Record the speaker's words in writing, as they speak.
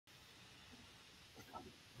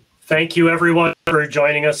Thank you everyone for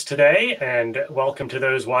joining us today, and welcome to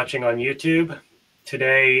those watching on YouTube.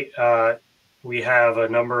 Today, we have a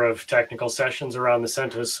number of technical sessions around the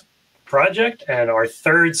CentOS project, and our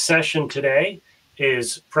third session today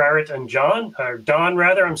is Prarit and Don,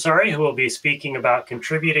 I'm sorry, who will be speaking about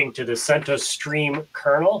contributing to the CentOS-Stream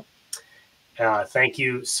kernel. Thank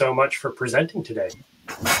you so much for presenting today.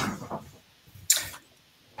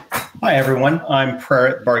 Hi, everyone. I'm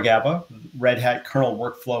Prarit Bhargava, Red Hat Kernel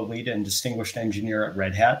Workflow Lead and Distinguished Engineer at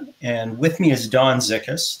Red Hat. And with me is Don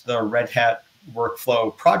Zickus, the Red Hat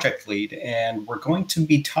Workflow Project Lead. And we're going to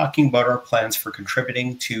be talking about our plans for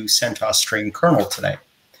contributing to CentOS-Stream kernel today.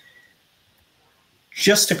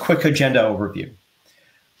 Just a quick agenda overview.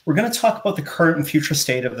 We're going to talk about the current and future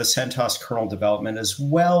state of the CentOS kernel development, as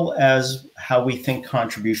well as how we think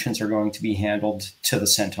contributions are going to be handled to the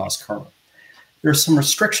CentOS kernel. There are some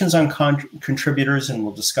restrictions on contributors, and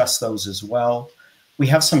we'll discuss those as well. We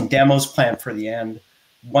have some demos planned for the end,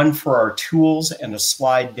 one for our tools and a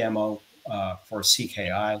slide demo for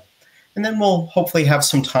CKI. And then we'll hopefully have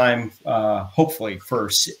some time, hopefully, for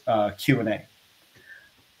Q&A.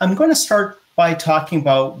 I'm going to start by talking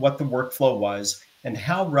about what the workflow was and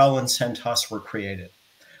how RHEL and CentOS were created.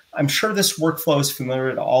 I'm sure this workflow is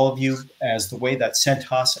familiar to all of you as the way that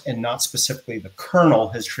CentOS, and not specifically the kernel,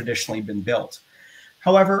 has traditionally been built.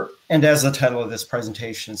 However, and as the title of this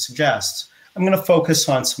presentation suggests, I'm going to focus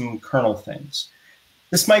on some kernel things.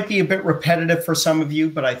 This might be a bit repetitive for some of you,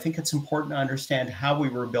 but I think it's important to understand how we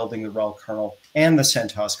were building the RHEL kernel and the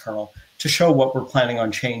CentOS kernel to show what we're planning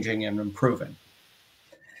on changing and improving.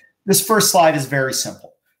 This first slide is very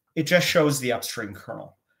simple. It just shows the upstream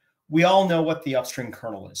kernel. We all know what the upstream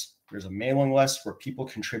kernel is. There's a mailing list where people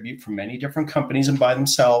contribute from many different companies and by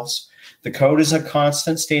themselves. The code is a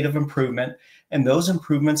constant state of improvement, and those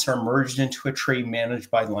improvements are merged into a tree managed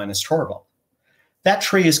by Linus Torvald. That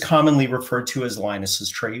tree is commonly referred to as Linus's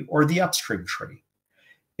tree or the upstream tree.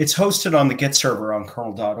 It's hosted on the Git server on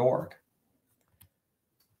kernel.org.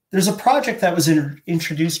 There's a project that was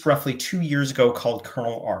introduced roughly 2 years ago called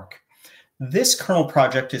Kernel Arc. This kernel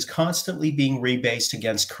project is constantly being rebased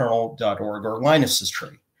against kernel.org or Linus's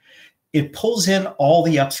tree. It pulls in all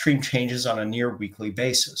the upstream changes on a near weekly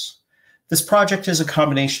basis. This project is a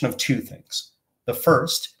combination of two things. The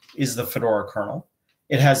first is the Fedora kernel.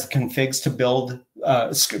 It has configs to build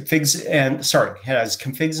configs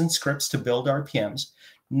and scripts to build RPMs,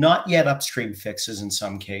 not yet upstream fixes in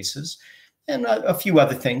some cases, and a few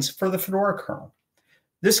other things for the Fedora kernel.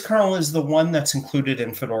 This kernel is the one that's included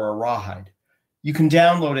in Fedora Rawhide. You can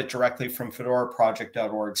download it directly from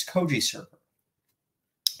fedoraproject.org's Koji server.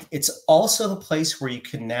 It's also the place where you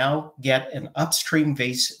can now get an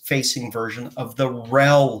upstream-facing version of the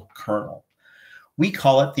RHEL kernel. We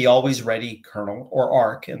call it the Always Ready kernel, or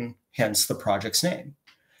ARC, and hence the project's name.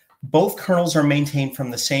 Both kernels are maintained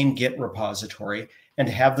from the same Git repository and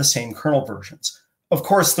have the same kernel versions. Of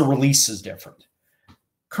course, the release is different.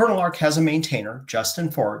 Kernel Arc has a maintainer,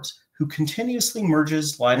 Justin Forbes, who continuously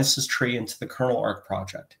merges Linus's tree into the Kernel Arc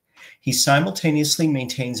project. He simultaneously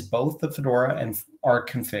maintains both the Fedora and Arc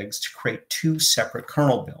configs to create two separate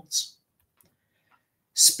kernel builds.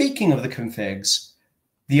 Speaking of the configs,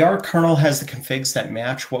 the Arc kernel has the configs that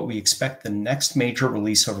match what we expect the next major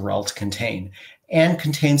release of RHEL to contain, and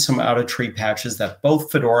contains some out-of-tree patches that both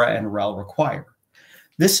Fedora and RHEL require.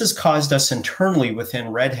 This has caused us internally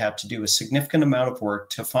within Red Hat to do a significant amount of work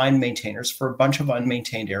to find maintainers for a bunch of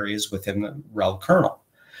unmaintained areas within the RHEL kernel.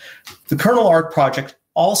 The Kernel Arc project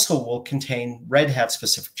also will contain Red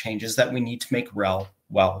Hat-specific changes that we need to make RHEL,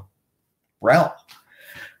 well, RHEL.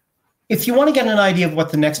 If you want to get an idea of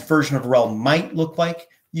what the next version of RHEL might look like,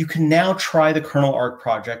 you can now try the Kernel Arc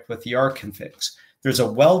project with the Arc configs. There's a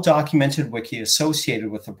well-documented wiki associated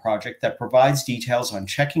with the project that provides details on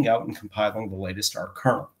checking out and compiling the latest Arc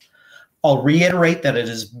kernel. I'll reiterate that it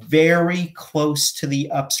is very close to the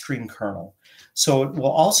upstream kernel, so it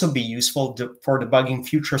will also be useful for debugging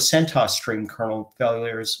future CentOS-Stream kernel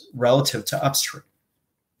failures relative to upstream.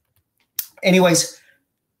 Anyways,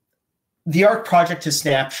 the Arc project is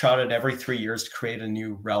snapshotted every 3 years to create a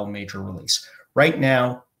new RHEL major release. Right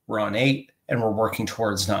now, we're on 8, and we're working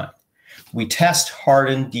towards 9. We test,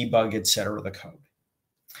 harden, debug, etc. the code.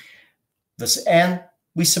 And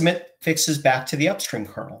we submit fixes back to the upstream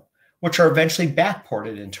kernel, which are eventually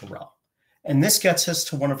backported into RHEL. And this gets us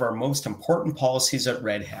to one of our most important policies at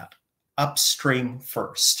Red Hat, upstream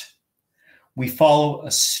first. We follow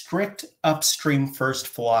a strict upstream first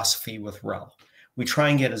philosophy with RHEL. We try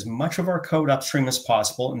and get as much of our code upstream as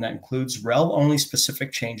possible, and that includes RHEL-only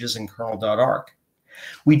specific changes in kernel.arc.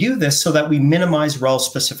 We do this so that we minimize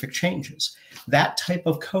RHEL-specific changes. That type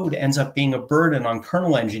of code ends up being a burden on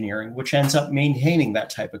kernel engineering, which ends up maintaining that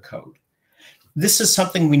type of code. This is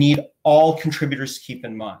something we need all contributors to keep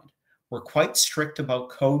in mind. We're quite strict about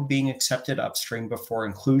code being accepted upstream before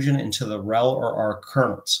inclusion into the RHEL or ARC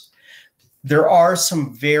kernels. There are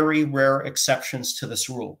some very rare exceptions to this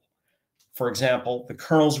rule. For example, the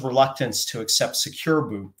kernel's reluctance to accept secure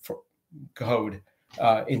boot code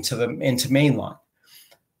into mainline.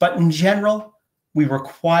 But in general, we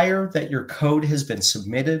require that your code has been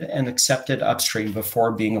submitted and accepted upstream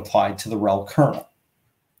before being applied to the RHEL kernel.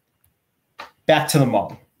 Back to the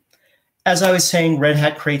model. As I was saying, Red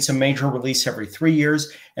Hat creates a major release every 3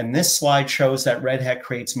 years, and this slide shows that Red Hat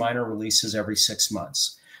creates minor releases every 6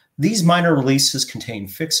 months. These minor releases contain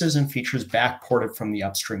fixes and features backported from the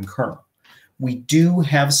upstream kernel. We do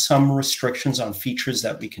have some restrictions on features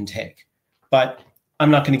that we can take, but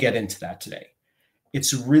I'm not going to get into that today.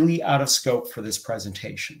 It's really out of scope for this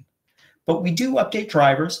presentation. But we do update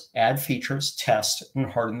drivers, add features, test,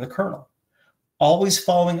 and harden the kernel. Always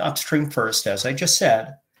following upstream first, as I just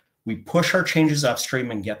said, we push our changes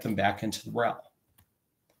upstream and get them back into the RHEL.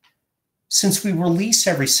 Since we release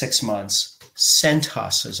every 6 months,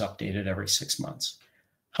 CentOS is updated every 6 months.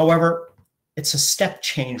 However, it's a step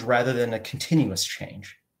change rather than a continuous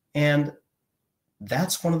change. And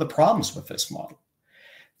that's one of the problems with this model.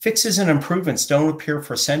 Fixes and improvements don't appear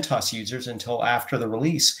for CentOS users until after the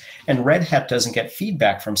release, and Red Hat doesn't get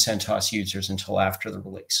feedback from CentOS users until after the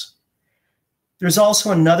release. There's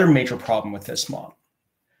also another major problem with this model.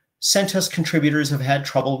 CentOS contributors have had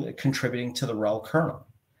trouble contributing to the RHEL kernel.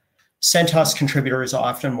 CentOS contributors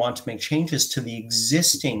often want to make changes to the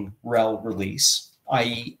existing RHEL release,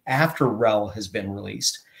 i.e. after RHEL has been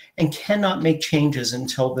released, and cannot make changes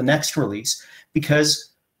until the next release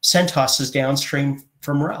because CentOS is downstream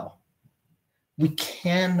from RHEL. We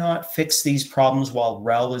cannot fix these problems while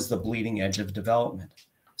RHEL is the bleeding edge of development.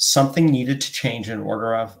 Something needed to change in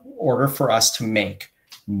order for us to make,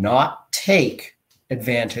 not take,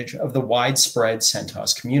 advantage of the widespread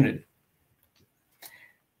CentOS community.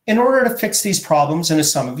 In order to fix these problems, and as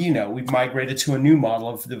some of you know, we've migrated to a new model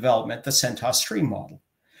of development, the CentOS-Stream model.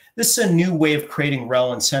 This is a new way of creating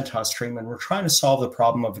RHEL and CentOS-Stream, and we're trying to solve the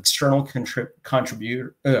problem of external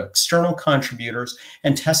contributors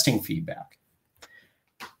and testing feedback.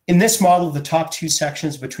 In this model, the top 2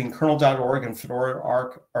 sections between kernel.org and Fedora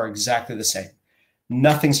ARC are exactly the same.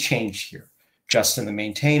 Nothing's changed here. Just in the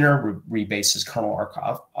maintainer, rebases kernel ARC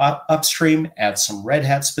upstream, adds some Red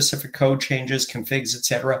Hat specific code changes, configs,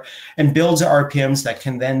 etc., and builds RPMs that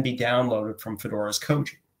can then be downloaded from Fedora's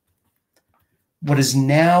Koji. What is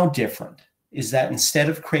now different is that instead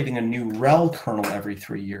of creating a new RHEL kernel every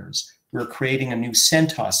 3 years, we're creating a new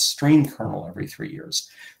CentOS-Stream kernel every 3 years,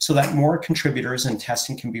 so that more contributors and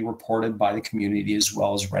testing can be reported by the community as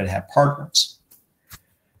well as Red Hat partners.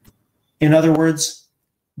 In other words,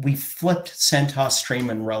 we flipped CentOS-Stream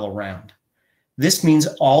and RHEL around. This means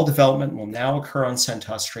all development will now occur on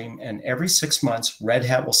CentOS-Stream, and every 6 months, Red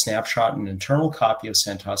Hat will snapshot an internal copy of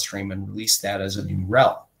CentOS-Stream and release that as a new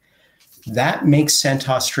RHEL. That makes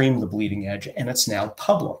CentOS-Stream the bleeding edge, and it's now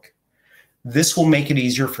public. This will make it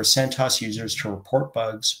easier for CentOS users to report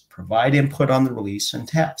bugs, provide input on the release, and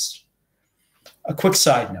test. A quick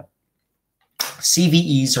side note.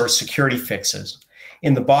 CVEs, or security fixes,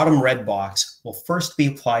 in the bottom red box will first be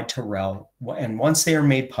applied to RHEL, and once they are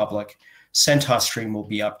made public, CentOS-Stream will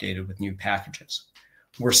be updated with new packages.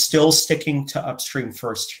 We're still sticking to upstream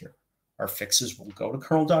first here. Our fixes will go to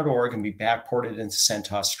kernel.org and be backported into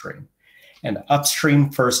CentOS-Stream. And upstream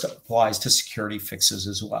first applies to security fixes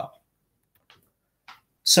as well.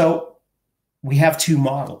 So we have 2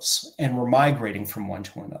 models, and we're migrating from one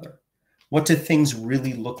to another. What do things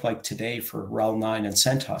really look like today for RHEL 9 and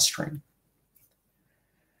CentOS-Stream?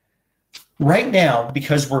 Right now,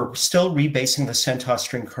 because we're still rebasing the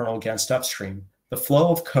CentOS-Stream kernel against upstream, the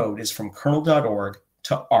flow of code is from kernel.org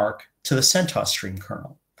to ARC to the CentOS-Stream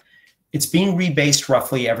kernel. It's being rebased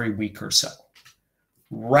roughly every week or so.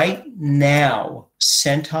 Right now, the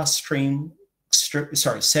CentOS-Stream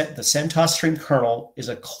kernel is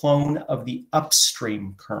a clone of the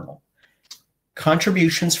upstream kernel.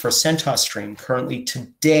 Contributions for CentOS-Stream currently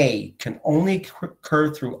today can only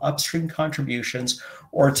occur through upstream contributions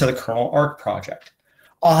or to the kernel ARC project.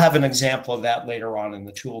 I'll have an example of that later on in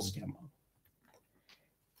the tools demo.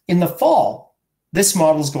 In the fall, this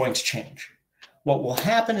model is going to change. What will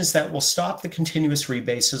happen is that we'll stop the continuous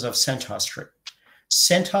rebases of CentOS-Stream.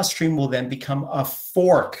 CentOS-Stream will then become a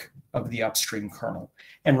fork of the upstream kernel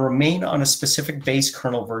and remain on a specific base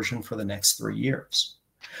kernel version for the next 3 years.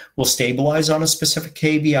 We'll stabilize on a specific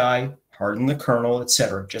KVI, harden the kernel,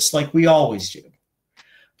 etc., just like we always do.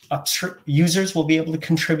 Users will be able to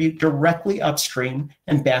contribute directly upstream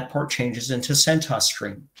and backport changes into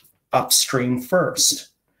CentOS-Stream. Upstream first.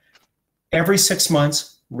 Every 6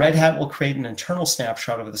 months, Red Hat will create an internal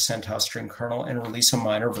snapshot of the CentOS-Stream kernel and release a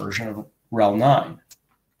minor version of RHEL 9.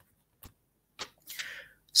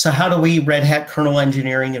 So how do we, Red Hat kernel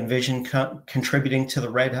engineering, envision contributing to the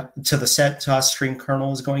CentOS-Stream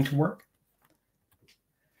kernel is going to work?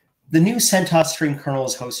 The new CentOS-Stream kernel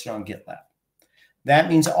is hosted on GitLab. That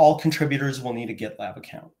means all contributors will need a GitLab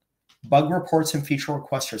account. Bug reports and feature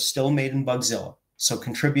requests are still made in Bugzilla, so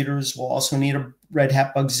contributors will also need a Red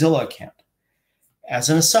Hat Bugzilla account. As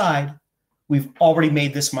an aside, we've already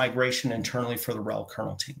made this migration internally for the RHEL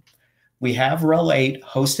kernel team. We have RHEL 8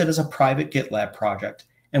 hosted as a private GitLab project,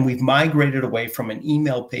 and we've migrated away from an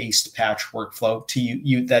email-based patch workflow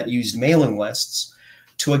that used mailing lists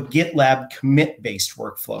to a GitLab commit-based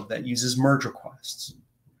workflow that uses merge requests.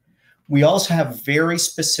 We also have very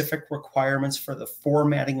specific requirements for the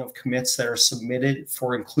formatting of commits that are submitted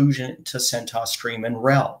for inclusion to CentOS-Stream and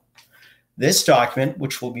RHEL. This document,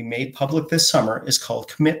 which will be made public this summer, is called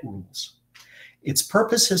Commit Rules. Its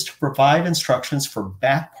purpose is to provide instructions for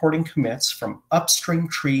backporting commits from upstream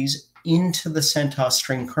trees into the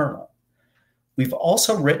CentOS-Stream kernel. We've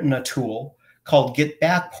also written a tool called Git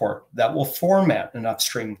Backport that will format an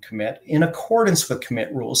upstream commit in accordance with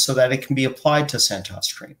commit rules so that it can be applied to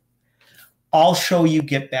CentOS-Stream. I'll show you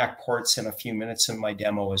Git backports in a few minutes in my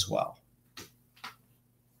demo as well.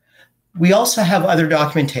 We also have other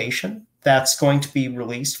documentation that's going to be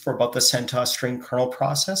released for about the CentOS-Stream kernel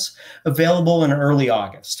process, available in early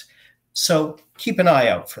August. So keep an eye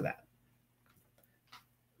out for that.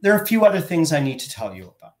 There are a few other things I need to tell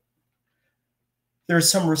you about. There are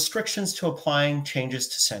some restrictions to applying changes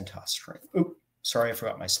to CentOS-Stream. Oops, sorry, I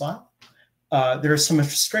forgot my slide. There are some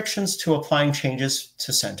restrictions to applying changes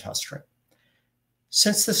to CentOS-Stream.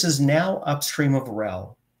 Since this is now upstream of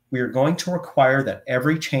RHEL, we are going to require that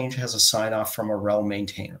every change has a sign-off from a RHEL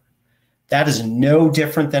maintainer. That is no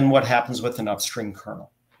different than what happens with an upstream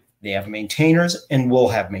kernel. They have maintainers and will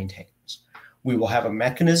have maintainers. We will have a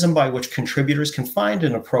mechanism by which contributors can find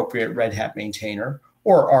an appropriate Red Hat maintainer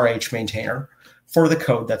or RH maintainer for the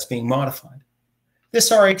code that's being modified.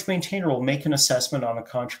 This RH maintainer will make an assessment on a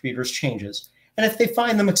contributor's changes, and if they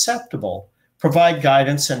find them acceptable, provide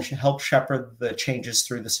guidance and help shepherd the changes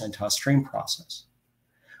through the CentOS-Stream process.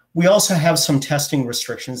 We also have some testing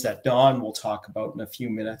restrictions that Don will talk about in a few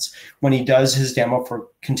minutes when he does his demo for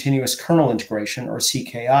Continuous Kernel Integration, or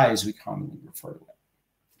CKI as we commonly refer to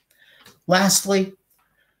it. Lastly,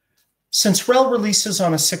 since RHEL releases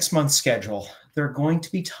on a 6-month schedule, there are going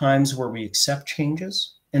to be times where we accept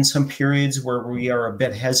changes and some periods where we are a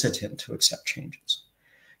bit hesitant to accept changes.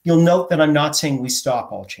 You'll note that I'm not saying we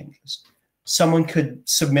stop all changes. Someone could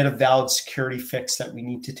submit a valid security fix that we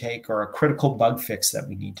need to take or a critical bug fix that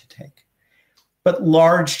we need to take. But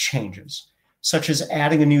large changes, such as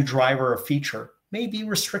adding a new driver or feature, may be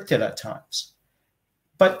restricted at times.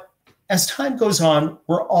 But as time goes on,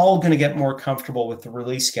 we're all going to get more comfortable with the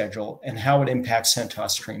release schedule and how it impacts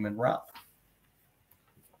CentOS-Stream and RHEL.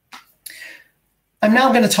 I'm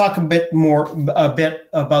now going to talk a bit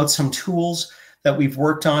about some tools that we've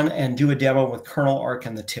worked on and do a demo with kernel arc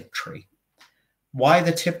and the tip tree. Why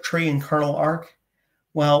the tip tree and kernel arc?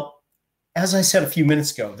 Well, as I said a few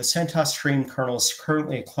minutes ago, the CentOS-Stream kernel is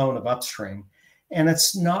currently a clone of upstream, and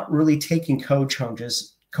it's not really taking code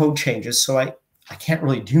changes, so I can't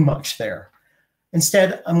really do much there.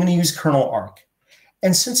 Instead, I'm going to use kernel arc.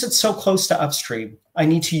 And since it's so close to upstream, I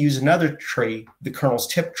need to use another tree, the kernel's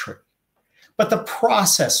tip tree. But the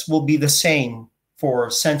process will be the same for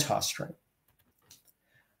CentOS-Stream.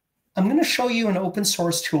 I'm going to show you an open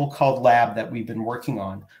source tool called Lab that we've been working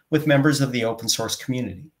on with members of the open source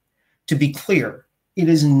community. To be clear, it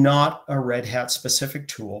is not a Red Hat specific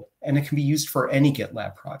tool, and it can be used for any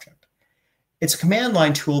GitLab project. It's a command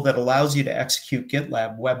line tool that allows you to execute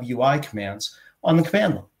GitLab web UI commands on the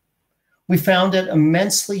command line. We found it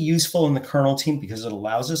immensely useful in the kernel team because it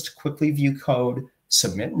allows us to quickly view code,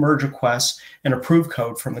 submit merge requests, and approve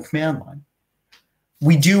code from the command line.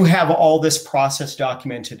 We do have all this process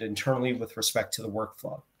documented internally with respect to the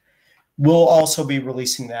workflow. We'll also be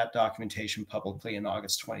releasing that documentation publicly in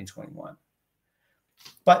August 2021.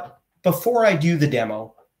 But before I do the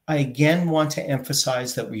demo, I again want to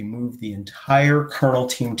emphasize that we moved the entire kernel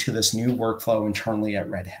team to this new workflow internally at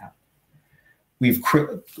Red Hat.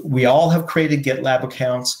 We all have created GitLab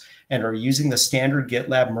accounts and are using the standard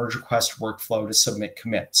GitLab merge request workflow to submit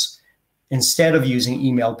commits, instead of using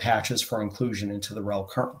email patches for inclusion into the RHEL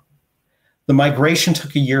kernel. The migration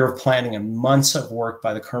took a year of planning and months of work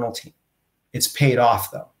by the kernel team. It's paid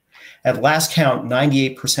off, though. At last count,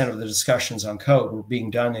 98% of the discussions on code were being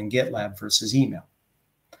done in GitLab versus email.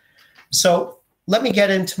 So let me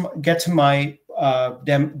get to my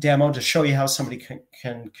demo to show you how somebody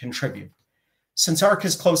can contribute. Since Arc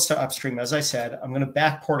is close to upstream, as I said, I'm going to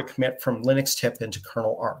backport a commit from Linux tip into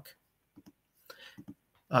kernel Arc.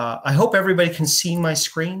 I hope everybody can see my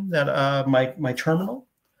screen, that my terminal.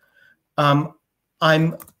 I'm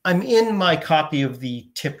in my copy of the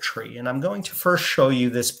tip tree, and I'm going to first show you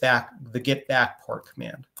the git backport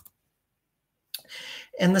command.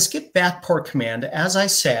 And this git backport command, as I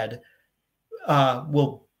said,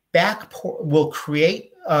 will do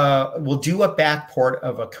a backport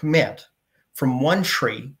of a commit from one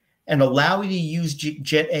tree and allow you to use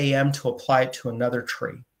JIT-AM to apply it to another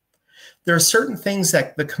tree. There are certain things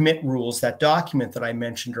that the commit rules, that document that I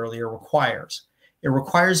mentioned earlier, requires. It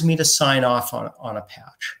requires me to sign off on a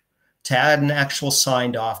patch, to add an actual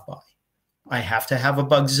signed off by. I have to have a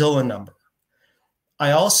Bugzilla number.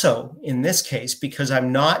 I also, in this case, because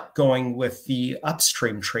I'm not going with the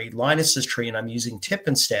upstream tree, Linus's tree, and I'm using tip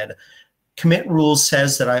instead, commit rules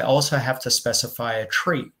says that I also have to specify a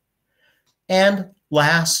tree. And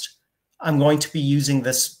last, I'm going to be using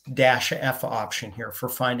this -f option here for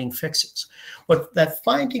finding fixes. What that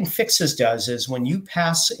finding fixes does is when you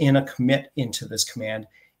pass in a commit into this command,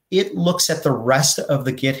 it looks at the rest of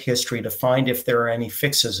the Git history to find if there are any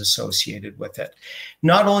fixes associated with it.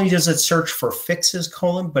 Not only does it search for fixes,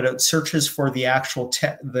 but it searches for the actual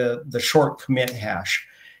the short commit hash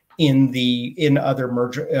in other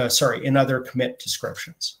commit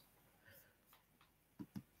descriptions.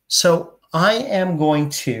 So I am going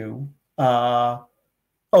to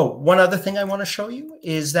one other thing I want to show you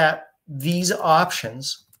is that these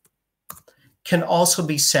options can also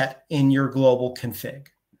be set in your global config.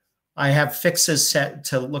 I have fixes set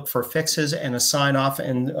to look for fixes and a sign off,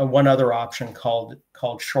 and one other option called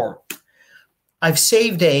short. I've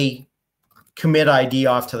saved a commit ID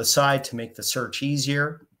off to the side to make the search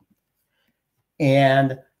easier.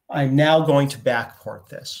 And I'm now going to backport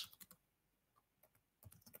this.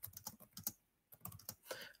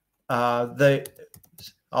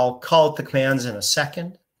 I'll call it the commands in a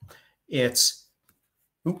second.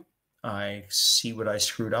 I see what I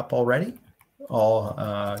screwed up already.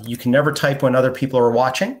 You can never type when other people are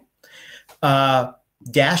watching.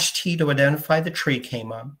 -T to identify the tree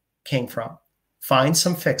came from. Find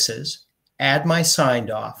some fixes, add my signed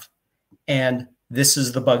off, and this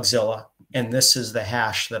is the Bugzilla, and this is the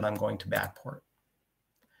hash that I'm going to backport.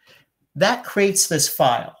 That creates this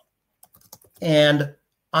file, and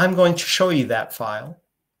I'm going to show you that file.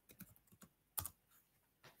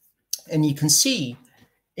 And you can see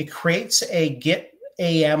it creates a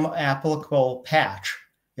GitAM applicable patch.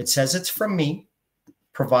 It says it's from me,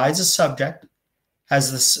 provides a subject, has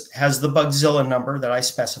the Bugzilla number that I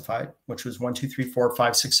specified, which was 1, 2, 3, 4,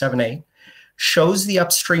 5, 6, 7, 8, shows the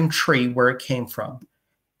upstream tree where it came from,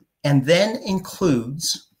 and then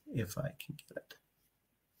includes, if I can get it,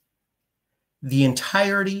 the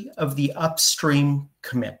entirety of the upstream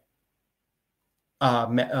commit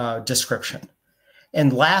description.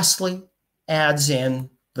 And lastly, adds in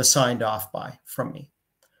the signed off by from me.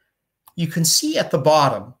 You can see at the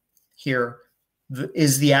bottom here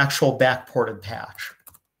is the actual backported patch.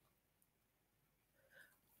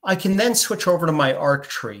 I can then switch over to my Arc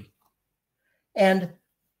tree. And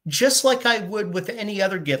just like I would with any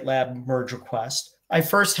other GitLab merge request, I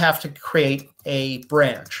first have to create a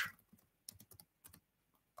branch.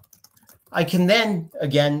 I can then,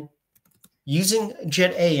 again, using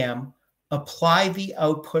JIT-AM, apply the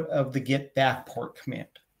output of the git backport command.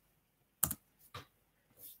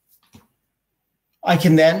 I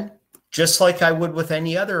can then, just like I would with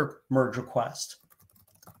any other merge request,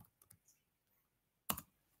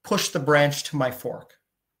 push the branch to my fork.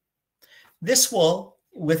 This will,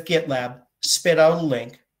 with GitLab, spit out a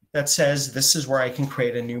link that says this is where I can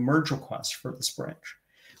create a new merge request for this branch.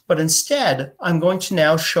 But instead, I'm going to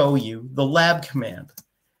now show you the lab command.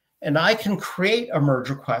 And I can create a merge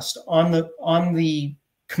request on the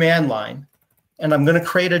command line, and I'm going to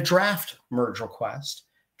create a draft merge request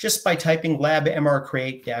just by typing lab mr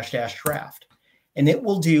create --draft. And it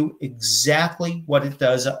will do exactly what it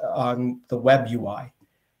does on the web UI.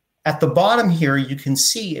 At the bottom here, you can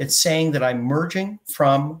see it's saying that I'm merging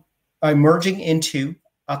into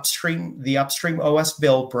the upstream OS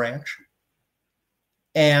build branch,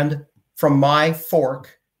 and from my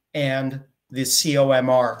fork and the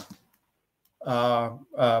COMR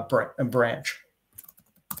branch.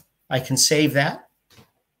 I can save that,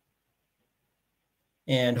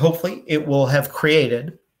 and hopefully it will have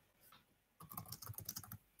created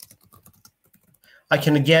I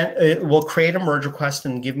can, again, it will create a merge request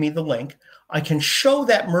and give me the link. I can show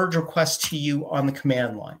that merge request to you on the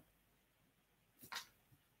command line.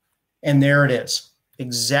 And there it is,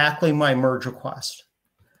 exactly my merge request.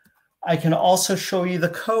 I can also show you the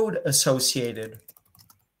code associated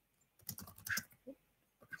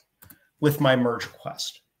with my merge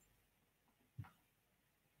request.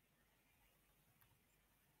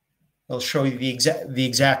 It'll show you the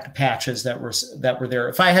exact patches that were there.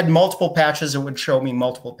 If I had multiple patches, it would show me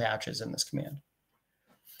multiple patches in this command.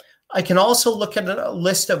 I can also look at a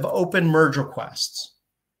list of open merge requests.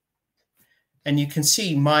 And you can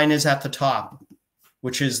see mine is at the top,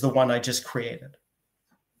 which is the one I just created.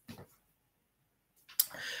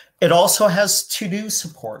 It also has to-do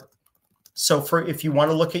support. So if you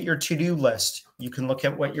want to look at your to-do list, you can look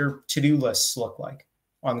at what your to-do lists look like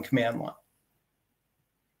on the command line.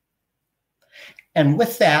 And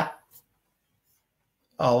with that,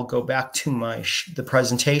 I'll go back to the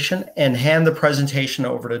presentation and hand the presentation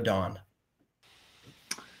over to Don.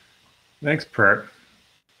 Thanks, Prarit.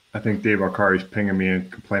 I think Dave Arcari's pinging me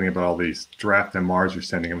and complaining about all these draft MRs you're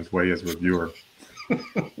sending him his way as a reviewer.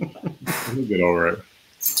 We'll get over it.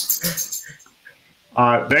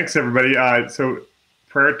 Thanks, everybody. So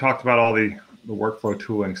Prarit talked about all the workflow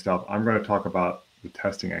tooling stuff. I'm going to talk about the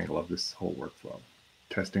testing angle of this whole workflow.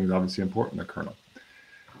 Testing is obviously important in the kernel.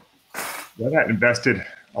 Red Hat invested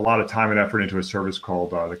a lot of time and effort into a service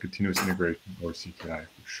called the Continuous Integration, or CKI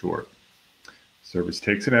for short. Service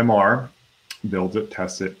takes an MR, builds it,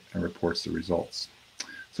 tests it, and reports the results.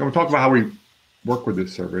 So we'll talk about how we work with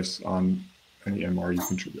this service on any MR you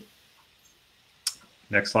contribute.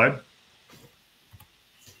 Next slide.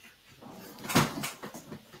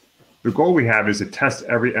 The goal we have is to test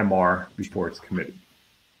every MR before it's committed.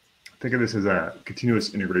 Think of this as a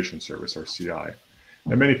continuous integration service, or CI,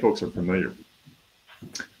 that many folks are familiar with.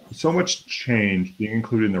 With so much change being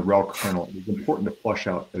included in the RHEL kernel, it is important to flush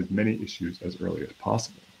out as many issues as early as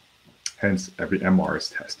possible. Hence, every MR is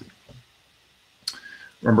tested.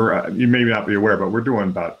 Remember, you may not be aware, but we're doing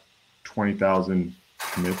about 20,000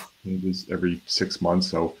 commit changes every 6 months.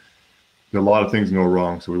 So there's a lot of things go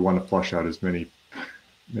wrong. So we want to flush out as many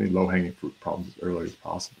low-hanging fruit problems as early as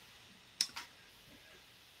possible.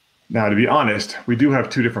 Now, to be honest, we do have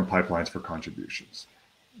two different pipelines for contributions.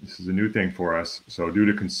 This is a new thing for us. So due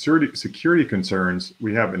to security concerns,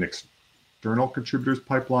 we have an external contributors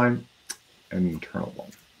pipeline and an internal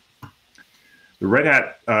one. The Red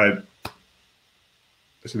Hat,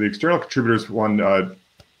 so the external contributors one,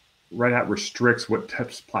 Red Hat restricts what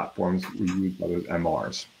test platforms we use by those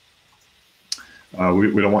MRs.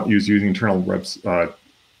 We don't want you using internal reps, the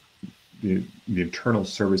internal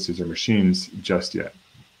services or machines just yet.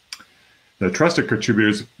 The trusted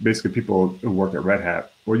contributors, basically people who work at Red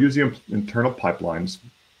Hat, will use the internal pipelines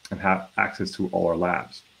and have access to all our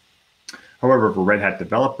labs. However, if a Red Hat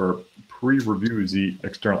developer pre-reviews the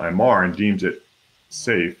external MR and deems it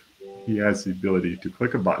safe, he has the ability to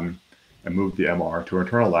click a button and move the MR to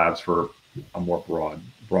internal labs for a more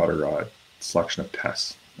broader selection of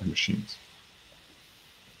tests and machines.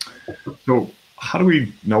 So how do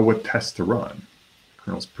we know what tests to run? The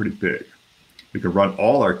kernel's pretty big. We could run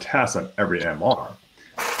all our tests on every MR.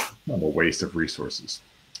 It's not a waste of resources.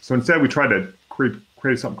 So instead, we try to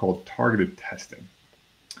create something called targeted testing.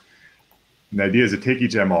 And the idea is to take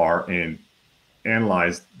each MR and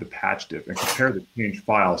analyze the patch diff and compare the changed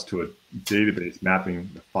files to a database mapping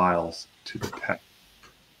the files to the test.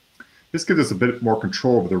 This gives us a bit more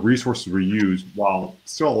control over the resources we use while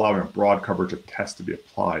still allowing a broad coverage of tests to be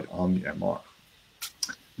applied on the MR.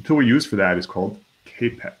 The tool we use for that is called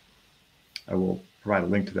KPET. I will provide a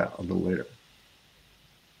link to that a little later.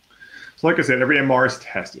 So like I said, every MR is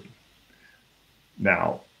tested.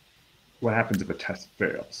 Now, what happens if a test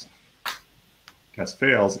fails? Test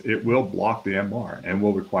fails, it will block the MR and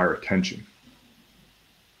will require attention.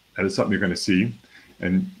 That is something you're going to see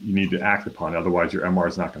and you need to act upon, otherwise your MR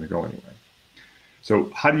is not going to go anywhere.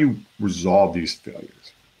 So how do you resolve these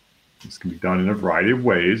failures? This can be done in a variety of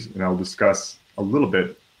ways, and I'll discuss a little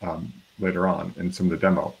bit later on in some of the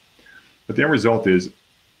demo. But the end result is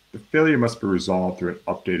the failure must be resolved through an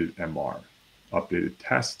updated MR, updated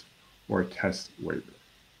test, or a test waiver.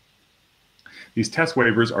 These test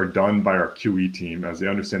waivers are done by our QE team as they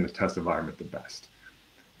understand the test environment the best.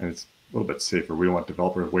 And it's a little bit safer. We don't want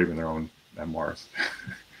developers waiving their own MRs.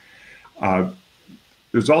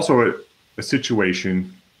 There's also a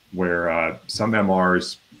situation where some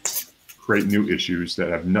MRs create new issues that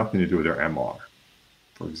have nothing to do with their MR.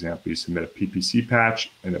 For example, you submit a PPC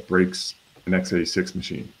patch and it breaks an x86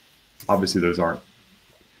 machine. Obviously, those aren't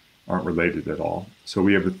related at all. So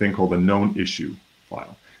we have a thing called a known issue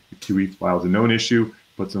file. The QE files a known issue,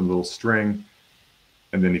 puts in a little string,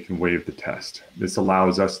 and then you can waive the test. This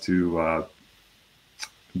allows us to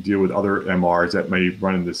deal with other MRs that may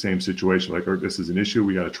run in the same situation. Like, oh, this is an issue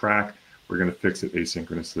we got to track. We're going to fix it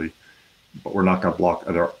asynchronously, but we're not going to block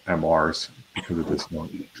other MRs because of this known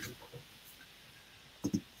issue.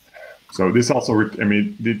 So this also, I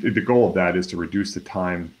mean, the goal of that is to reduce the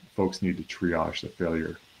time folks need to triage the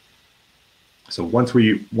failure. So once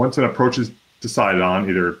an approach is decided on,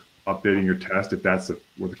 either updating your test, if that's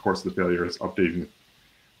what the course of the failure is, updating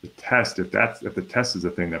the test, if the test is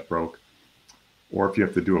the thing that broke, or if you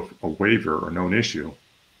have to do a waiver or known issue,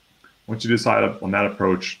 once you decide on that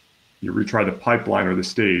approach, you retry the pipeline or the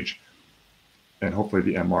stage, and hopefully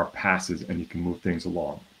the MR passes and you can move things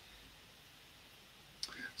along.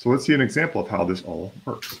 So let's see an example of how this all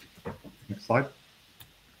works. Next slide.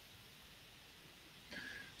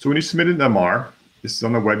 So when you submit an MR, this is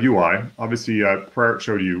on the web UI. Obviously, Prarit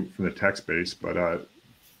showed you from the text base, but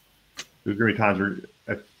there's going to be times where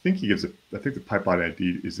I think the pipeline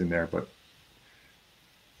ID is in there, but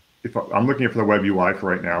if I'm looking for the web UI for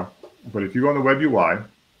right now, but if you go on the web UI,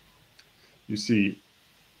 you see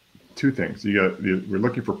two things. We're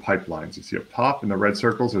looking for pipelines. You see up top in the red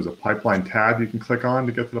circles, there's a pipeline tab you can click on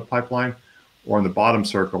to get to the pipeline, or in the bottom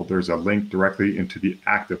circle, there's a link directly into the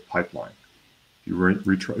active pipeline.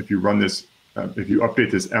 If you run this, if you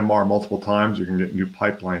update this MR multiple times, you can get new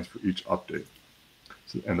pipelines for each update.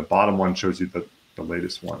 So, and the bottom one shows you the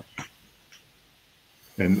latest one.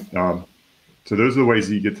 And so those are the ways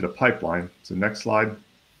that you get to the pipeline. So next slide.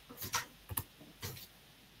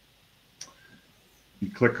 You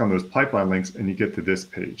click on those pipeline links and you get to this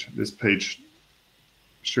page. This page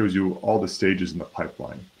shows you all the stages in the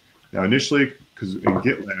pipeline. Now initially, because in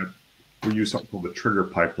GitLab, we use something called the trigger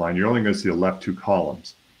pipeline, you're only going to see the left two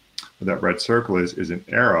columns. Where that red circle is an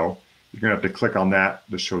arrow. You're going to have to click on that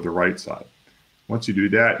to show the right side. Once you do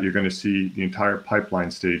that, you're going to see the entire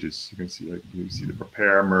pipeline stages. You can see the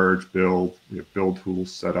prepare, merge, build, we have build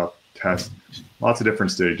tools, setup, test, lots of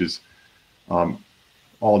different stages,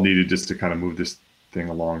 all needed just to kind of move this thing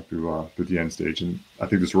along through the end stage. And I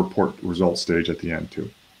think there's a report result stage at the end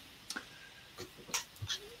too.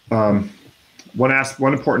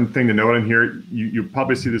 One important thing to note in here, you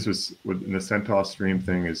probably see this in the CentOS-Stream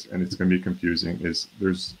thing is, and it's going to be confusing, is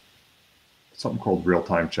there's something called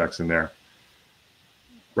real-time checks in there.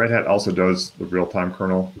 Red Hat also does the real-time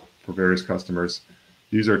kernel for various customers.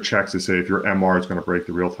 These are checks to say if your MR is going to break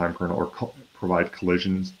the real-time kernel or provide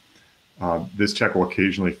collisions. This check will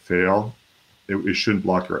occasionally fail. It shouldn't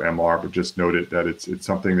block your MR, but just note it that it's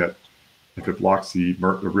something that if it blocks the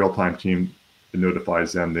real-time team, it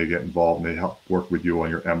notifies them, they get involved, and they help work with you on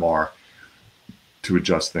your MR to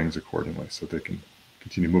adjust things accordingly so they can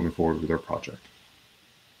continue moving forward with their project.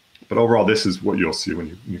 But overall, this is what you'll see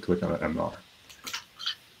when you click on an MR.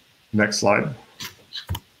 Next slide.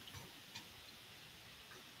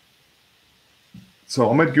 So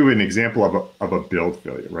I'm going to give you an example of a build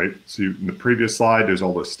failure, right? So in the previous slide, there's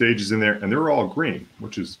all those stages in there, and they're all green,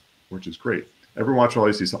 which is great. Every once in a while,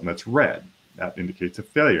 you see something that's red. That indicates a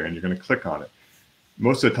failure, and you're going to click on it.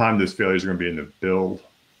 Most of the time, those failures are going to be in the build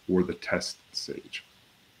or the test stage.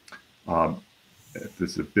 If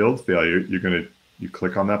this is a build failure, you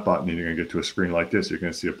click on that button, and you're going to get to a screen like this. You're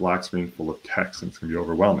going to see a black screen full of text, and it's going to be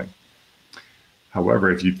overwhelming.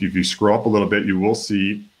 However, if you scroll up a little bit, you will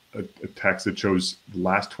see a text that shows the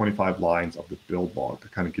last 25 lines of the build log to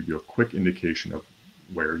kind of give you a quick indication of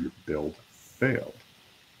where your build failed.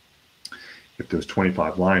 If those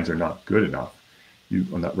 25 lines are not good enough,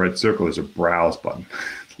 on that red circle, there's a browse button.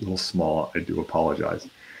 It's a little small, I do apologize.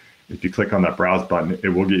 If you click on that browse button, it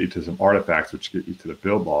will get you to some artifacts, which get you to the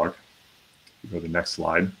build log. You go to the next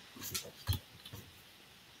slide.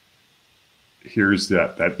 Here's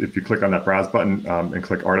that if you click on that browse button and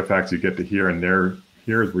click artifacts, you get to here, and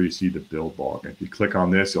here's where you see the build log. And if you click on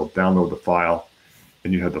this, you'll download the file,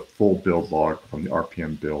 and you have the full build log from the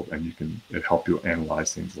RPM build, and it help you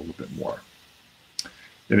analyze things a little bit more.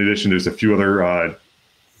 In addition, there's a few other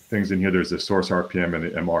things in here. There's the source RPM and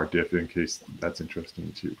the MR diff in case that's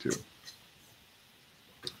interesting to you too.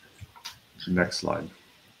 Next slide.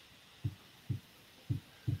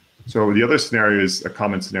 So the other scenario is, a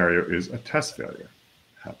common scenario is a test failure.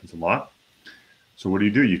 It happens a lot. So what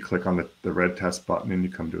do? You click on the red test button and you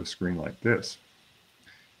come to a screen like this.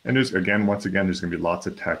 And once again, there's going to be lots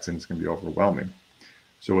of text and it's going to be overwhelming.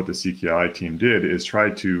 So what the CKI team did is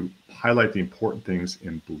try to highlight the important things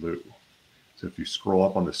in blue. So if you scroll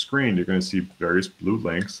up on the screen, you're going to see various blue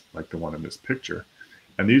links, like the one in this picture.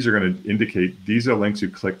 And these are going to indicate, these are links you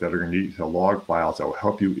click that are going to lead to log files that will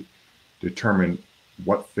help you determine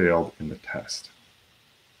what failed in the test.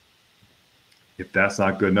 If that's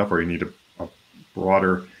not good enough, or you need a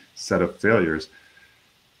broader set of failures,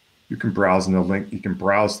 you can browse in the link. You can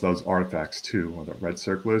browse those artifacts too. Where the red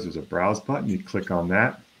circle is, there's a browse button. You click on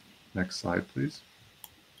that. Next slide, please.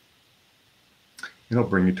 It'll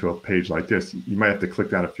bring you to a page like this. You might have to click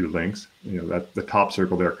down a few links. You know, that the top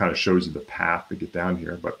circle there kind of shows you the path to get down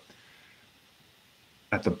here. But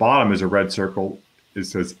at the bottom is a red circle. It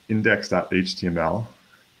says index.html.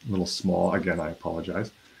 A little small. Again, I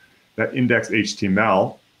apologize. That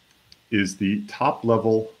index.html is the top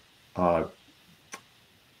level log.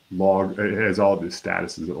 It has all the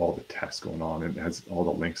statuses of all the tests going on, and it has all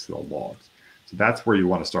the links to the logs. So that's where you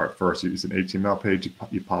want to start first. Use an HTML page.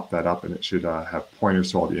 You pop that up, and it should have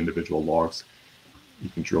pointers to all the individual logs. You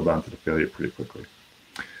can drill down to the failure pretty quickly.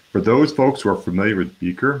 For those folks who are familiar with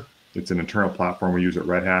Beaker, it's an internal platform we use at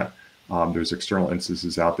Red Hat. There's external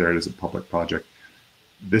instances out there. It is a public project.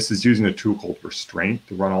 This is using a tool called Restraint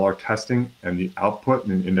to run all our testing, and the output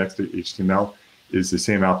in index.html is the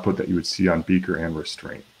same output that you would see on Beaker and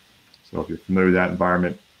Restraint. So if you're familiar with that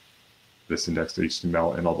environment, this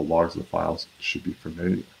index.html and all the logs of the files should be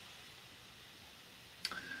familiar.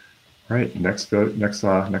 All right, next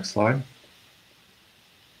slide.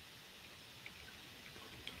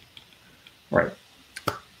 All right.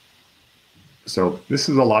 So this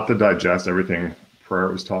is a lot to digest, everything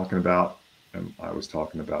Prarit was talking about and I was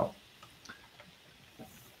talking about.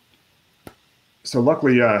 So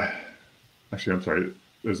luckily, actually, I'm sorry,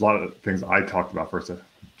 there's a lot of things I talked about first,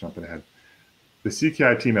 jumping ahead. The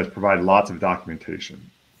CKI team has provided lots of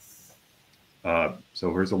documentation.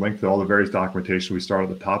 So here's a link to all the various documentation. We start at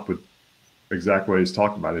the top with exactly what he's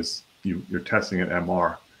talking about is you're testing an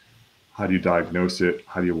MR. How do you diagnose it?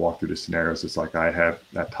 How do you walk through the scenarios? It's like I have.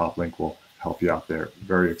 That top link will help you out there.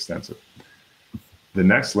 Very extensive. The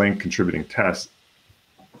next link, contributing tests,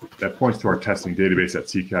 that points to our testing database that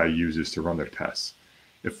CKI uses to run their tests.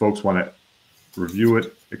 If folks want to review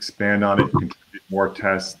it, expand on it, contribute more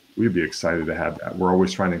tests, we'd be excited to have that. We're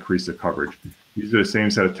always trying to increase the coverage. These are the same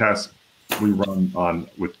set of tests we run on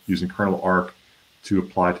with using kernel arc to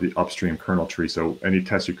apply to the upstream kernel tree. So any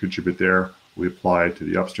tests you contribute there, we apply to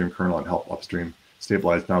the upstream kernel and help upstream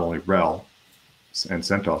stabilize not only RHEL and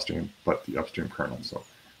CentOS-Stream, but the upstream kernel. So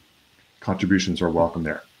contributions are welcome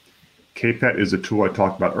there. KPET is a tool I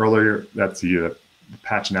talked about earlier. That's the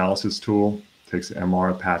patch analysis tool. Takes the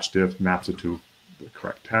MR, patch diff, maps it to the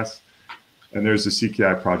correct test. And there's the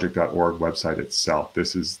CKIproject.org website itself.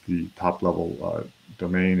 This is the top level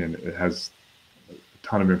domain, and it has a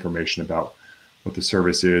ton of information about what the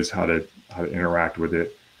service is, how to interact with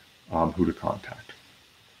it, who to contact.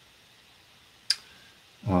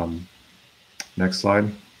 Next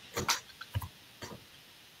slide.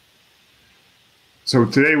 So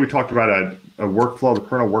today we talked about a workflow, the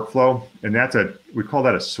kernel workflow, and we call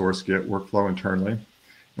that a source Git workflow internally.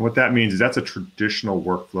 And what that means is that's a traditional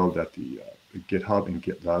workflow that the GitHub and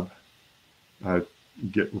GitLab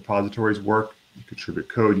Git repositories work. You contribute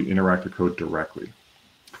code, you interact with code directly.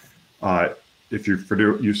 If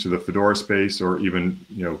you're used to the Fedora space or even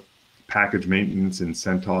package maintenance in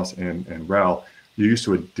CentOS and RHEL, you're used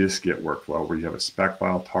to a dist-git workflow where you have a spec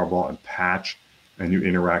file, tarball, and patch, and you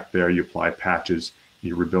interact there, you apply patches,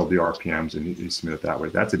 you rebuild the RPMs, and you submit it that way.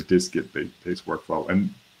 That's a dist-git based workflow,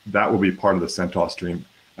 and that will be part of the CentOS-Stream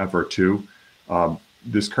effort too.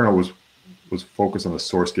 This kernel was focused on the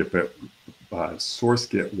source Git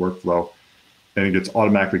workflow, and it gets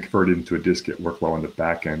automatically converted into a dist-git workflow on the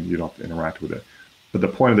back end. You don't have to interact with it. But the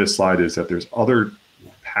point of this slide is that there's other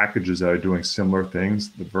packages that are doing similar things,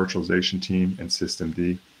 the virtualization team and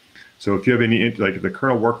systemd. So if you have any, like if the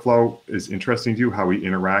kernel workflow is interesting to you, how we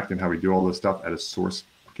interact and how we do all this stuff at a source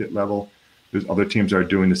Git level, there's other teams that are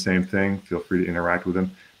doing the same thing. Feel free to interact with them.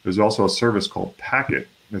 There's also a service called Packet.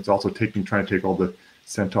 It's also trying to take all the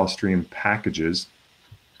CentOS-Stream packages,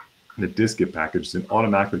 the dist-git packages, and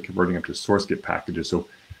automatically converting them to source Git packages. So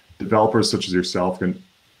developers such as yourself can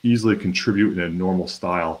easily contribute in a normal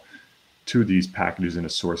style to these packages in a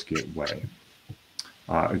source Git way.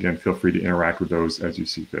 Again, feel free to interact with those as you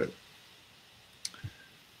see fit.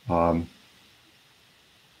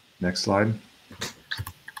 Next slide.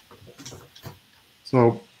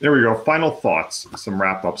 So there we go. Final thoughts, some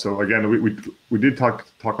wrap up. So again, we did talk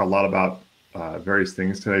a lot about various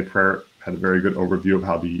things today. Prarit had a very good overview of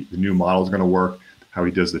how the new model is going to work, how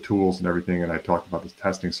he does the tools and everything, and I talked about the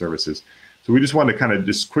testing services. So we just wanted to kind of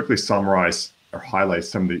just quickly summarize or highlight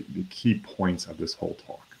some of the key points of this whole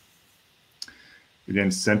talk. Again,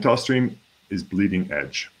 CentOS-Stream is bleeding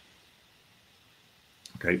edge.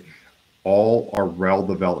 Okay, all our RHEL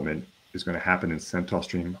development is going to happen in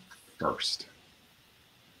CentOS-Stream first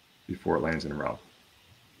before it lands in RHEL.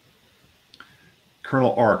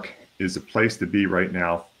 kernel arc is the place to be right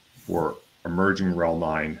now for emerging RHEL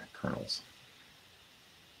 9 kernels.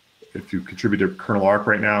 If you contribute to kernel arc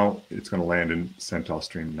right now, it's going to land in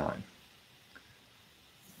CentOS-Stream 9.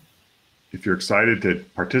 If you're excited to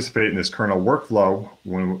participate in this kernel workflow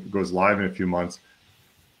when it goes live in a few months,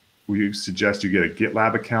 we suggest you get a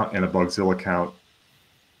GitLab account and a Bugzilla account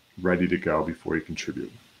ready to go before you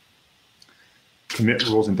contribute. Commit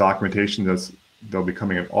rules and documentation, they'll be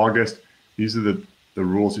coming in August. These are the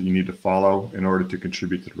rules that you need to follow in order to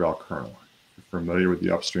contribute to the RHEL kernel. If you're familiar with the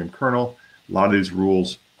upstream kernel, a lot of these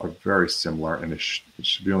rules are very similar, and it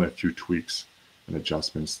should be only a few tweaks and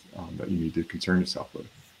adjustments that you need to concern yourself with.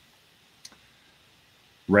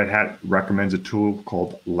 Red Hat recommends a tool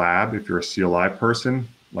called Lab. If you're a CLI person,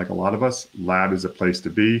 like a lot of us, Lab is a place to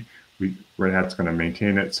be. Red Hat's going to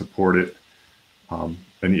maintain it, support it.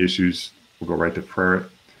 Any issues, we'll go right to Prarit,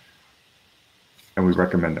 and we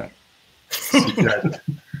recommend that.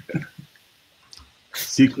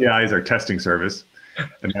 CKI is our testing service,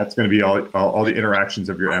 and that's going to be all the interactions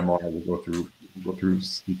of your MR will go through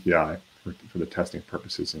CKI for the testing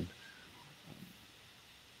purposes. And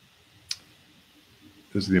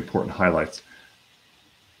those are the important highlights.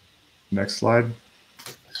 Next slide.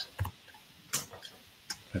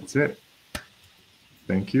 That's it.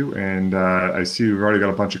 Thank you. And I see we've already got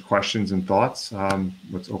a bunch of questions and thoughts.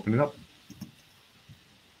 Let's open it up.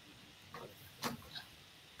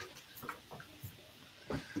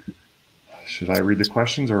 Should I read the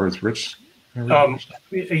questions, or is Rich?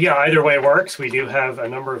 Yeah, either way works. We do have a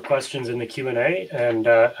number of questions in the Q&A, and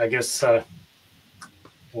I guess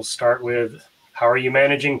we'll start with, how are you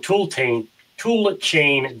managing tool chain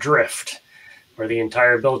drift, where the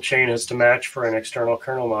entire build chain has to match for an external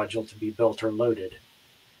kernel module to be built or loaded?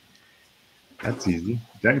 That's easy.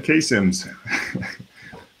 Then K-sims.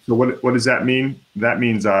 So what does that mean? That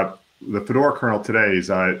means the Fedora kernel today is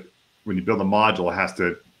when you build a module,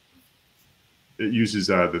 it uses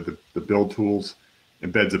the build tools,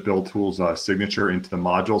 embeds a build tools signature into the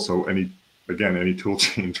module. So any tool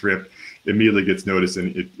chain drift immediately gets noticed,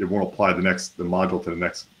 and it won't apply the module to the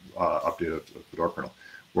next update of the Fedora kernel.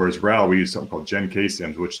 Whereas RHEL, we use something called Gen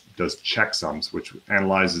K-sims, which does checksums, which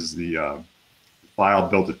analyzes the file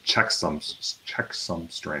built a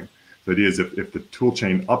checksum string. The idea is if the tool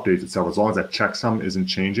chain updates itself, as long as that checksum isn't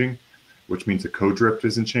changing, which means the code drift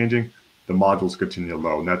isn't changing, the modules continue to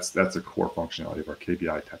load. And that's a core functionality of our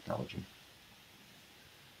KBI technology.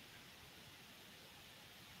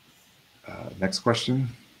 Next question.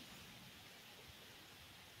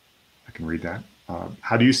 I can read that.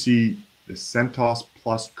 How do you see the CentOS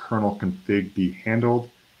plus kernel config be handled,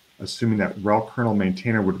 assuming that RHEL kernel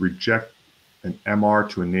maintainer would reject an MR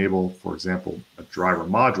to enable, for example, a driver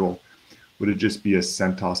module? Would it just be a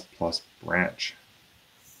CentOS plus branch?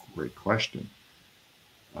 Great question.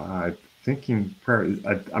 I'm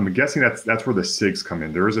guessing that's where the SIGs come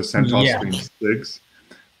in. There is a CentOS-Stream SIGs.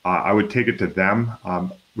 I would take it to them.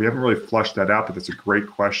 We haven't really flushed that out, but that's a great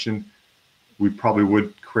question. We probably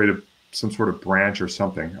would create some sort of branch or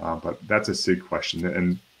something, but that's a SIG question,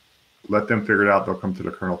 and let them figure it out. They'll come to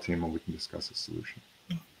the kernel team and we can discuss a solution.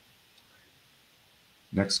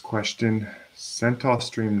 Next question.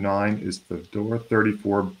 CentOS-Stream 9 is Fedora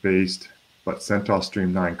 34 based, but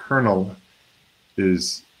CentOS-Stream 9 kernel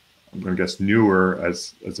is, I'm going to guess, newer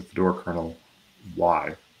as a Fedora kernel.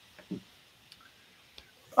 Why?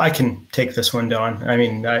 I can take this one, Don. I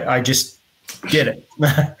mean, I just did it.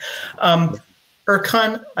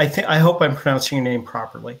 Erkan, I hope I'm pronouncing your name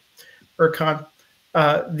properly. Erkan,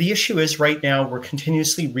 the issue is right now we're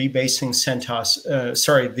continuously rebasing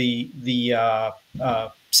the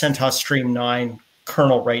CentOS-Stream 9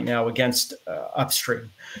 kernel right now against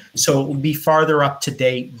upstream. So it will be farther up to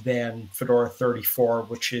date than Fedora 34,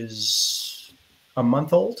 which is a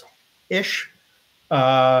month old-ish.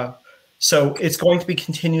 So it's going to be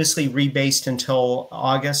continuously rebased until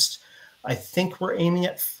August. I think we're aiming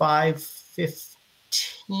at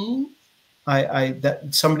 5.15. I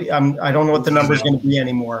don't know what the number is going to be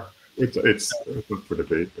anymore. It's for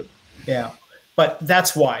debate, but yeah, but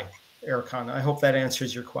that's why, Erkan. I hope that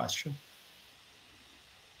answers your question.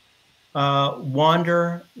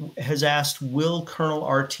 Wander has asked, will kernel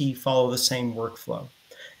RT follow the same workflow?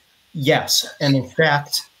 Yes, and in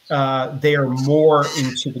fact, they are more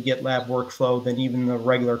into the GitLab workflow than even the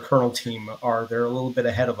regular kernel team are. They're a little bit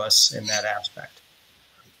ahead of us in that aspect.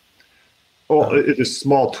 Well, it's a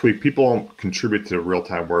small tweak. People don't contribute to the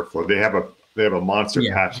real-time workflow. They have a monster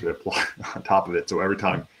patch to apply on top of it. So every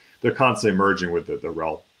time they're constantly merging with the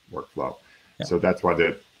RHEL workflow. Yeah. So that's why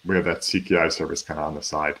we have that CKI service kind of on the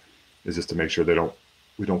side, is just to make sure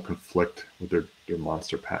we don't conflict with their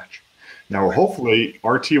monster patch. Now, hopefully,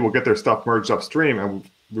 RT will get their stuff merged upstream, and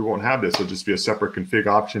we won't have this. It'll just be a separate config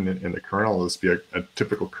option in the kernel. It'll just be a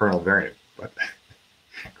typical kernel variant. But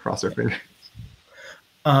cross our fingers.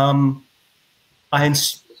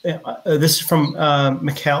 This is from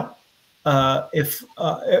Mikhail.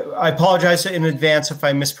 I apologize in advance if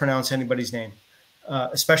I mispronounce anybody's name,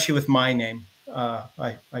 especially with my name.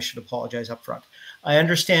 I should apologize up front. I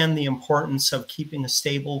understand the importance of keeping a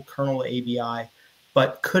stable kernel ABI,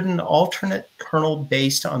 but could an alternate kernel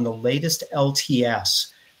based on the latest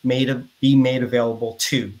LTS be made available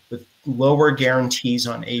too, with lower guarantees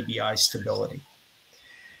on ABI stability?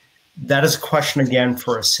 That is a question again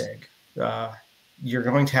for a SIG. You're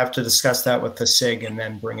going to have to discuss that with the SIG and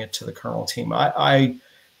then bring it to the kernel team. I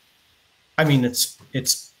mean,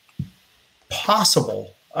 it's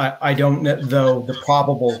possible. I don't know, though the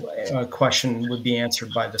probable question would be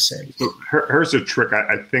answered by the SIG. So here's a trick.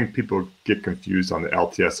 I think people get confused on the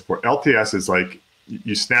LTS support. LTS is like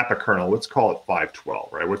you snap a kernel. Let's call it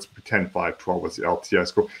 512, right? Let's pretend 512 was the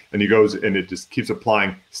LTS code, and he goes and it just keeps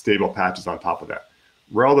applying stable patches on top of that.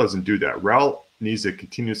 RHEL doesn't do that. RHEL needs to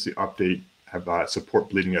continuously update, have support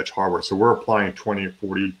bleeding edge hardware. So we're applying 20 or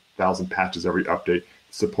 40,000 patches every update to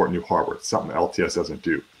support new hardware. It's something LTS doesn't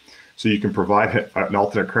do. So you can provide an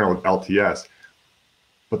alternate kernel with LTS,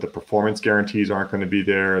 but the performance guarantees aren't going to be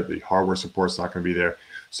there. The hardware support's not going to be there.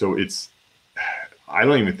 So I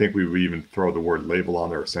don't even think we would even throw the word label on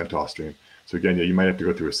there or CentOS-Stream. So again, yeah, you might have to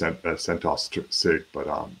go through a CentOS SIG, but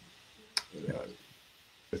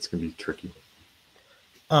it's going to be tricky.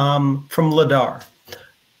 From Ladar,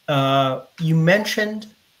 you mentioned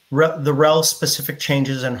the RHEL specific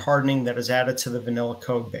changes and hardening that is added to the vanilla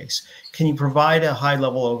code base. Can you provide a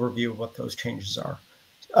high-level overview of what those changes are?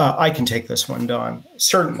 I can take this one, Don.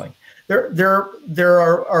 Certainly. There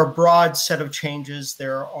are a broad set of changes.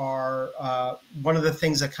 There are one of the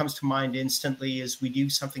things that comes to mind instantly is we do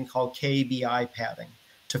something called KBI padding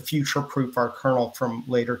to future-proof our kernel from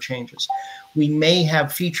later changes. We may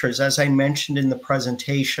have features, as I mentioned in the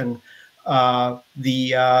presentation,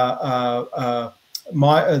 the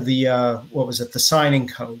signing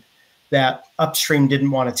code that upstream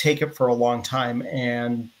didn't want to take it for a long time,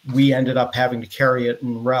 and we ended up having to carry it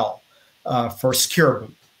in RHEL for secure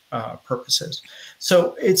boot purposes.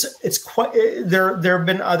 So it's quite there have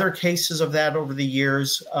been other cases of that over the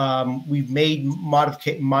years. We've made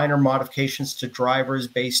minor modifications to drivers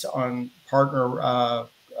based on partner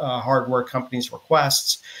hardware companies'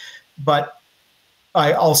 requests, but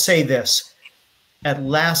I'll say this: at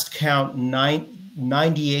last count,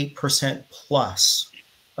 98% plus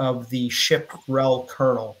of the shipped RHEL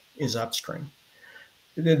kernel is upstream.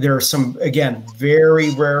 There are some, again, very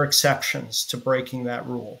rare exceptions to breaking that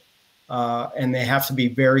rule. And they have to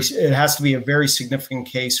be it has to be a very significant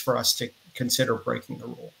case for us to consider breaking the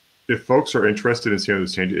rule. If folks are interested in seeing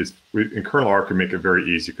those changes, in kernel R can make it very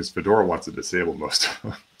easy because Fedora wants to disable most of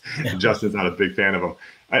them. Yeah. Justin's not a big fan of them,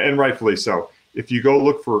 and rightfully so. If you go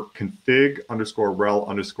look for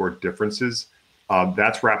config_RHEL_differences,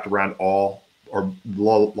 that's wrapped around all or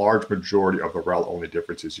large majority of the RHEL only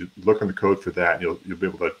differences. You look in the code for that, and you'll be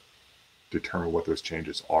able to determine what those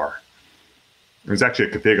changes are. There's actually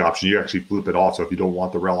a config option. You actually flip it off. So if you don't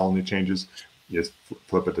want the RHEL only changes, you just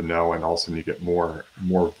flip it to no, and all of a sudden you get more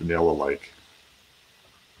vanilla-like.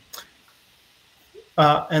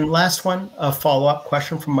 And last one, a follow-up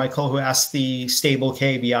question from Michael, who asked the stable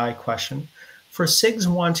KBI question. For SIGs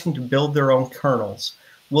wanting to build their own kernels,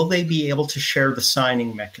 will they be able to share the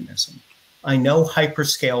signing mechanism? I know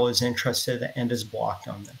Hyperscale is interested and is blocked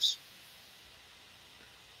on this.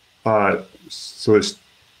 So it's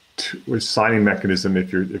with signing mechanism.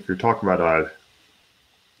 If you're talking about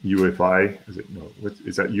UEFI,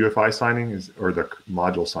 is that UEFI signing or the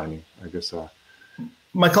module signing? I guess.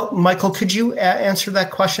 Michael, could you answer that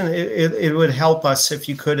question? It would help us if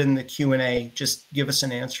you could in the Q&A. Just give us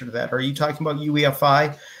an answer to that. Are you talking about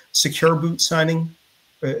UEFI, secure boot signing?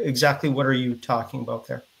 Exactly what are you talking about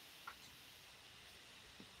there?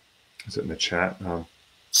 Is it in the chat?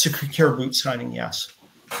 Secure boot signing, yes.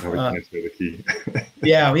 No, we can't share the key.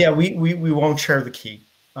 yeah, we won't share the key.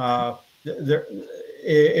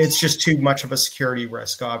 It's just too much of a security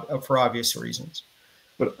risk for obvious reasons.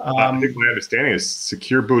 But I think my understanding is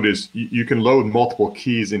secure boot is you can load multiple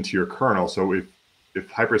keys into your kernel. So if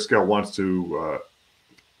Hyperscale wants to,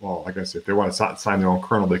 well, like I said, if they want to sign their own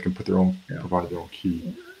kernel, they can put their own provide their own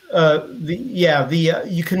key.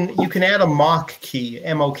 You can add a mock key,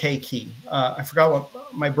 MOK key. I forgot what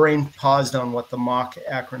my brain paused on what the mock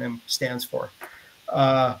acronym stands for,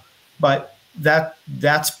 but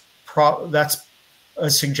that's a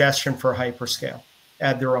suggestion for Hyperscale.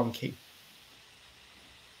 Add their own key.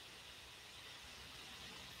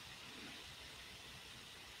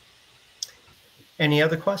 Any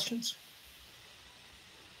other questions?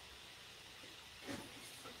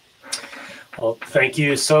 Well, thank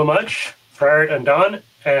you so much, Prarit and Don.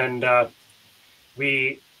 And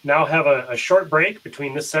we now have a short break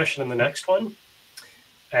between this session and the next one.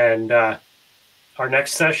 And our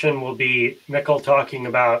next session will be Mikkel talking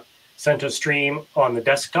about CentOS-Stream on the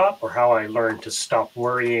desktop, or how I learned to stop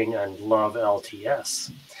worrying and love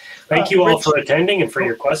LTS. Thank you all for attending and for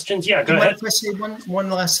your questions. Yeah, go ahead. If I say one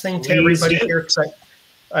last thing to everybody here, because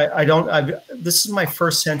this is my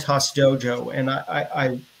first CentOS dojo, and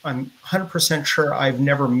I'm 100% sure I've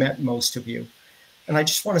never met most of you. And I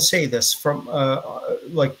just want to say this from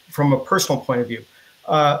from a personal point of view.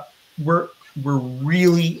 We're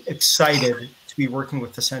really excited to be working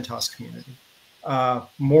with the CentOS community,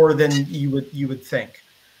 more than you would think.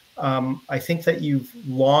 I think that you've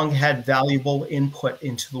long had valuable input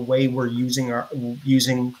into the way we're using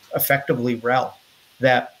effectively RHEL,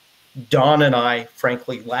 that Don and I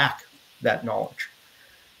frankly lack that knowledge.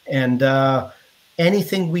 And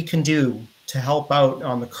anything we can do to help out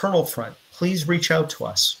on the kernel front, please reach out to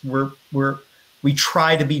us. We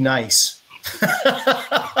try to be nice.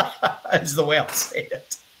 Is the way I'll say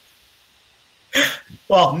it.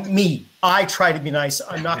 Well, I try to be nice.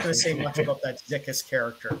 I'm not going to say much about that Zickus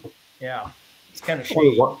character. Yeah, it's kind of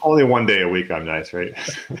shady. Only one day a week I'm nice, right?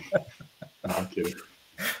 No, I'm kidding.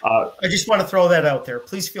 I just want to throw that out there.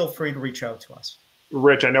 Please feel free to reach out to us.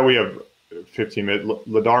 Rich, I know we have 15 minutes.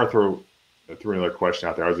 Ladar threw another question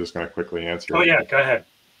out there. I was just going to quickly answer. Oh, yeah, go ahead.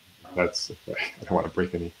 I don't want to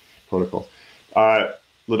break any protocols.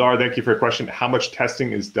 Ladar, thank you for your question. How much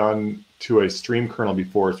testing is done to a Stream kernel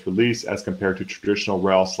before its release as compared to traditional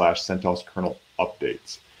RHEL/CentOS kernel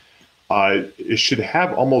updates? It should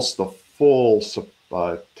have almost the full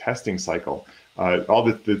testing cycle. All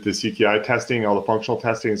the CKI testing, all the functional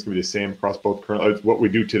testing is going to be the same across both kernels. What we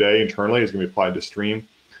do today internally is going to be applied to Stream.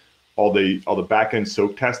 All the backend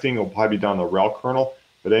soak testing will probably be done on the RHEL kernel,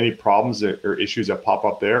 but any problems or issues that pop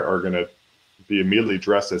up there are going to be immediately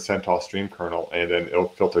addressed as CentOS-Stream kernel, and then it'll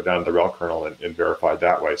filter down to the RHEL kernel and verified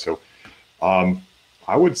that way. So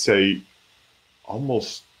I would say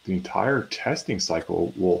almost the entire testing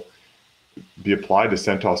cycle will be applied to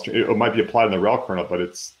CentOS-Stream. It might be applied in the RHEL kernel, but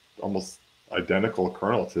it's almost identical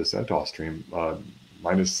kernel to the CentOS-Stream,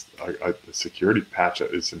 minus the security patch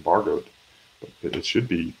that is embargoed. But it should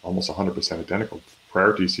be almost 100% identical.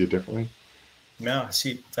 Prarit, do you see it differently? No, I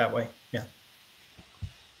see it that way. Yeah.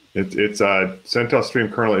 It's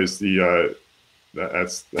CentOS-Stream kernel is the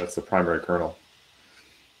that's the primary kernel.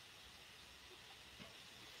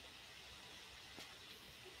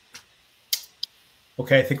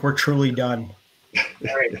 Okay, I think we're truly done.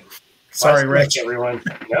 All right. Sorry, Rich. Everyone.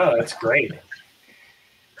 No, that's great.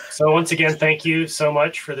 So once again, thank you so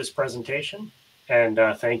much for this presentation. And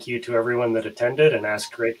thank you to everyone that attended and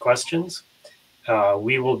asked great questions.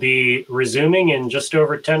 We will be resuming in just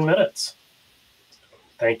over 10 minutes.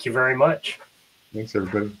 Thank you very much. Thanks,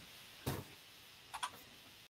 everybody.